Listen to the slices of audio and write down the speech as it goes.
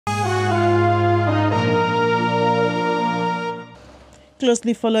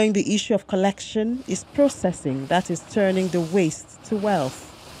Closely following the issue of collection is processing, that is turning the waste to wealth.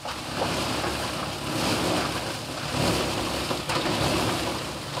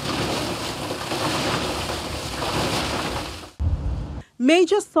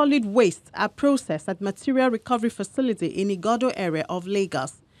 Major solid wastes are processed at Material Recovery Facility in Igodo area of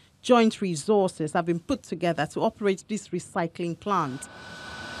Lagos. Joint resources have been put together to operate this recycling plant.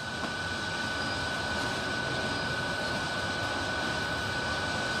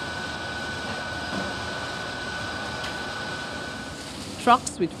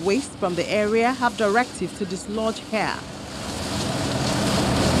 Trucks with waste from the area have directive to dislodge here.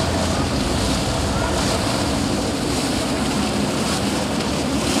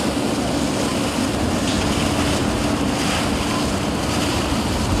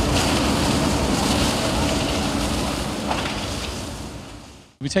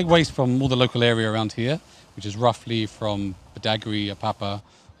 We take waste from all the local area around here, which is roughly from Badagry, Apapa,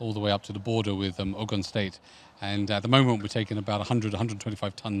 all the way up to the border with Ogun State. And at the moment, we're taking about 100,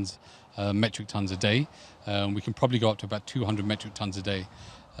 125 tons, metric tons a day. We can probably go up to about 200 metric tons a day.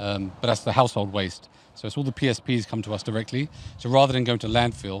 But that's the household waste. So it's all the PSPs come to us directly. So rather than going to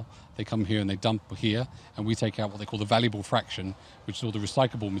landfill, they come here and they dump here, and we take out what they call the valuable fraction, which is all the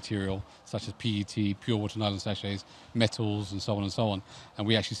recyclable material, such as PET, pure water nylon sachets, metals, and so on and so on. And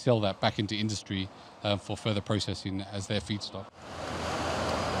we actually sell that back into industry for further processing as their feedstock.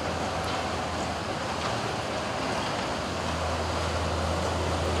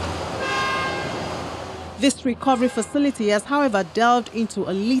 This recovery facility has, however, delved into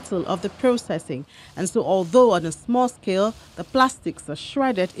a little of the processing, and so although on a small scale, the plastics are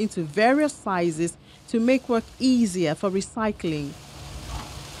shredded into various sizes to make work easier for recycling.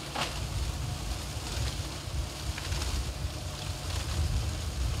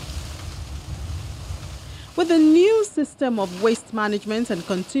 With the new system of waste management and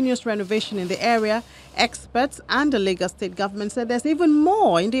continuous renovation in the area, experts and the Lagos State government said there's even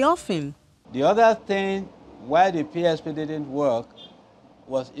more in the offing. The other thing why the PSP didn't work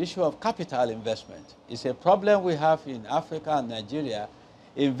was issue of capital investment. It's a problem we have in Africa and Nigeria.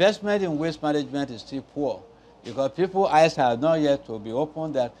 Investment in waste management is still poor because people's eyes are not yet to be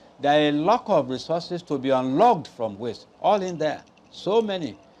opened that there are a lack of resources to be unlocked from waste, all in there, so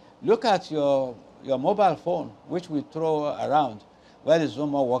many. Look at your mobile phone, which we throw around when it's no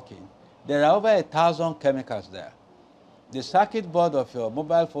more working. There are over 1,000 chemicals there. The circuit board of your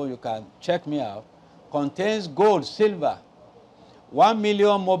mobile phone, you can check me out, contains gold, silver. 1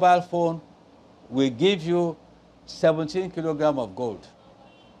 million mobile phone will give you 17 kilograms of gold.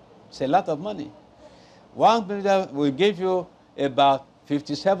 It's a lot of money. 1 million will give you about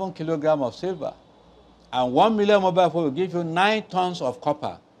 57 kilograms of silver. And 1 million mobile phone will give you 9 tons of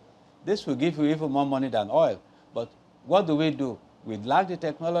copper. This will give you even more money than oil. But what do? We lack the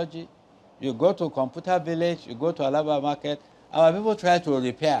technology. You go to Computer Village, you go to Alaba Market, our people try to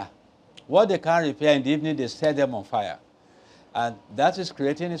repair. What they can't repair in the evening, they set them on fire. And that is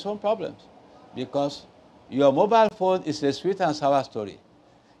creating its own problems because your mobile phone is a sweet and sour story.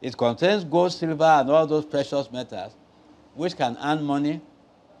 It contains gold, silver, and all those precious metals, which can earn money.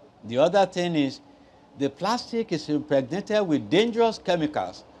 The other thing is the plastic is impregnated with dangerous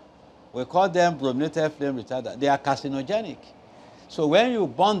chemicals. We call them brominated flame retardant. They are carcinogenic. So when you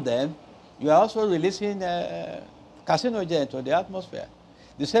burn them, you are also releasing carcinogen to the atmosphere.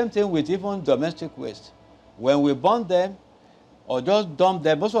 The same thing with even domestic waste. When we burn them or just dump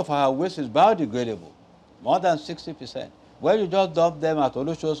them, most of our waste is biodegradable, more than 60%. When you just dump them at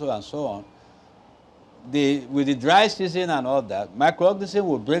Olusoso and so on, with the dry season and all that, microorganisms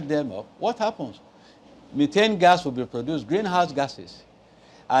will break them up. What happens? Methane gas will be produced, greenhouse gases.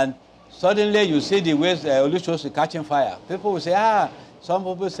 And suddenly you see the waste Olusoso catching fire. People will say, some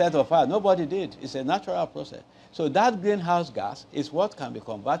people set on fire. Nobody did. It's a natural process. So that greenhouse gas is what can be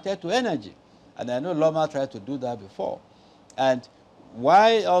converted to energy. And I know Loma tried to do that before. And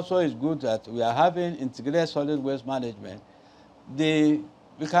why also is good that we are having integrated solid waste management, we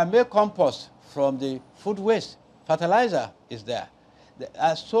can make compost from the food waste. Fertilizer is there. There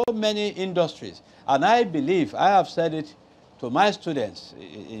are so many industries. And I believe, I have said it to my students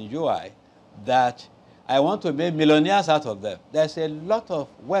in UI, that I want to make millionaires out of them. There's a lot of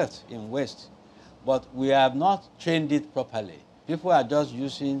wealth in waste, but we have not trained it properly. People are just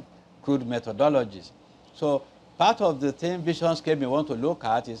using crude methodologies. So part of the thing Vision Scheme we want to look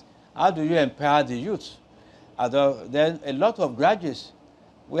at is how do you empower the youth? Then a lot of graduates.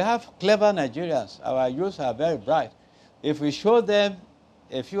 We have clever Nigerians. Our youth are very bright. If we show them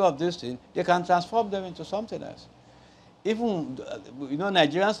a few of these things, they can transform them into something else. Even,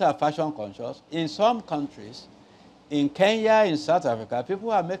 Nigerians are fashion conscious. In some countries, In Kenya, in South Africa, people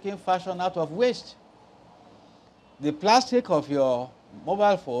are making fashion out of waste. The plastic of your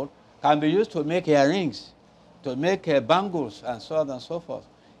mobile phone can be used to make earrings, to make bangles, and so on and so forth.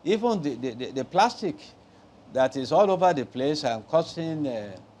 Even the plastic that is all over the place and causing,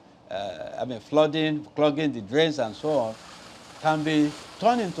 flooding, clogging the drains and so on, can be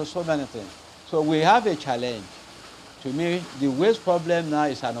turned into so many things. So we have a challenge. To me, the waste problem now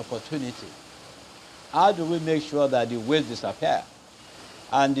is an opportunity. How do we make sure that the waste disappear?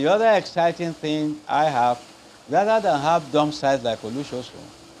 And the other exciting thing I have, rather than have dump sites like Olusoso,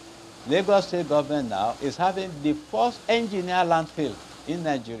 Lagos State government now is having the first engineer landfill in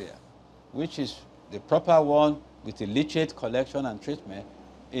Nigeria, which is the proper one with the leachate collection and treatment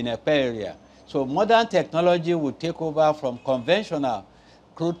in a area. So modern technology will take over from conventional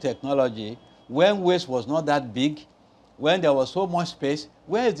crude technology when waste was not that big, when there was so much space.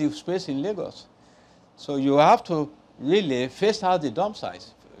 Where is the space in Lagos? So you have to really phase out the dump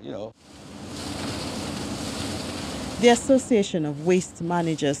sites, you know. The Association of Waste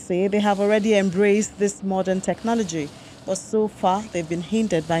Managers say they have already embraced this modern technology, but so far they've been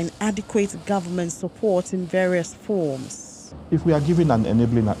hindered by inadequate government support in various forms. If we are given an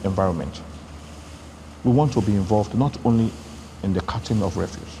enabling environment, we want to be involved not only in the cutting of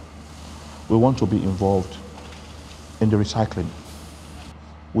refuse, we want to be involved in the recycling.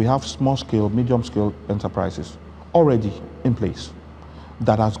 We have small-scale, medium-scale enterprises already in place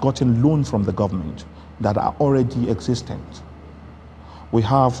that has gotten loans from the government that are already existent. We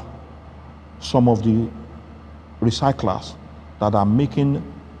have some of the recyclers that are making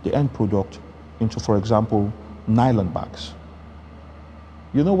the end product into, for example, nylon bags.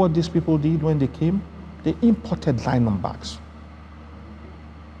 You know what these people did when they came? They imported nylon bags,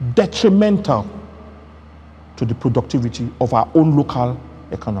 detrimental to the productivity of our own local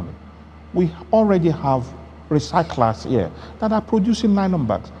economy. We already have recyclers here that are producing nylon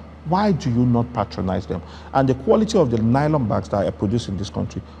bags. Why do you not patronize them? And the quality of the nylon bags that are produced in this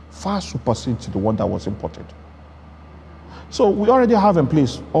country far supersedes the one that was imported. So we already have in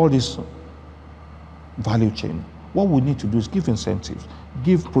place all this value chain. What we need to do is give incentives,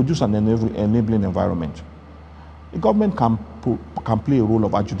 produce an enabling environment. The government can play a role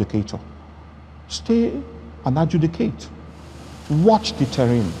of adjudicator. Stay and adjudicate. Watch the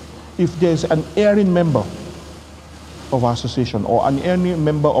terrain. If there's an erring member of our association or an erring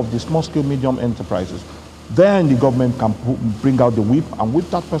member of the small-scale medium enterprises, then the government can bring out the whip and whip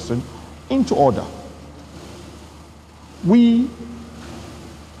that person into order. We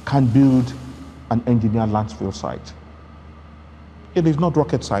can build an engineer landfill site. It is not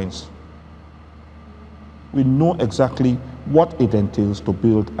rocket science. We know exactly what it entails to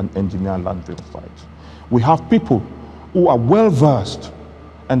build an engineer landfill site. We have people who are well versed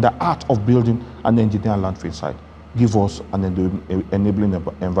in the art of building an engineer landfill site. Give us an enabling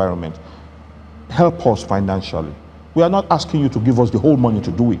environment. Help us financially. We are not asking you to give us the whole money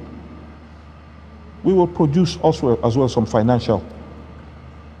to do it. We will produce also as well some financial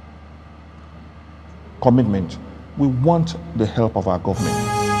commitment. We want the help of our government.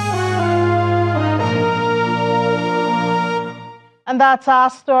 And that's our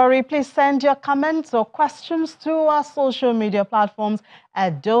story. Please send your comments or questions to our social media platforms.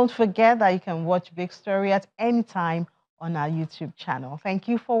 And don't forget that you can watch Big Story at any time on our YouTube channel. Thank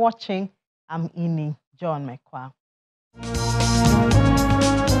you for watching. I'm Ini John McQuarrie.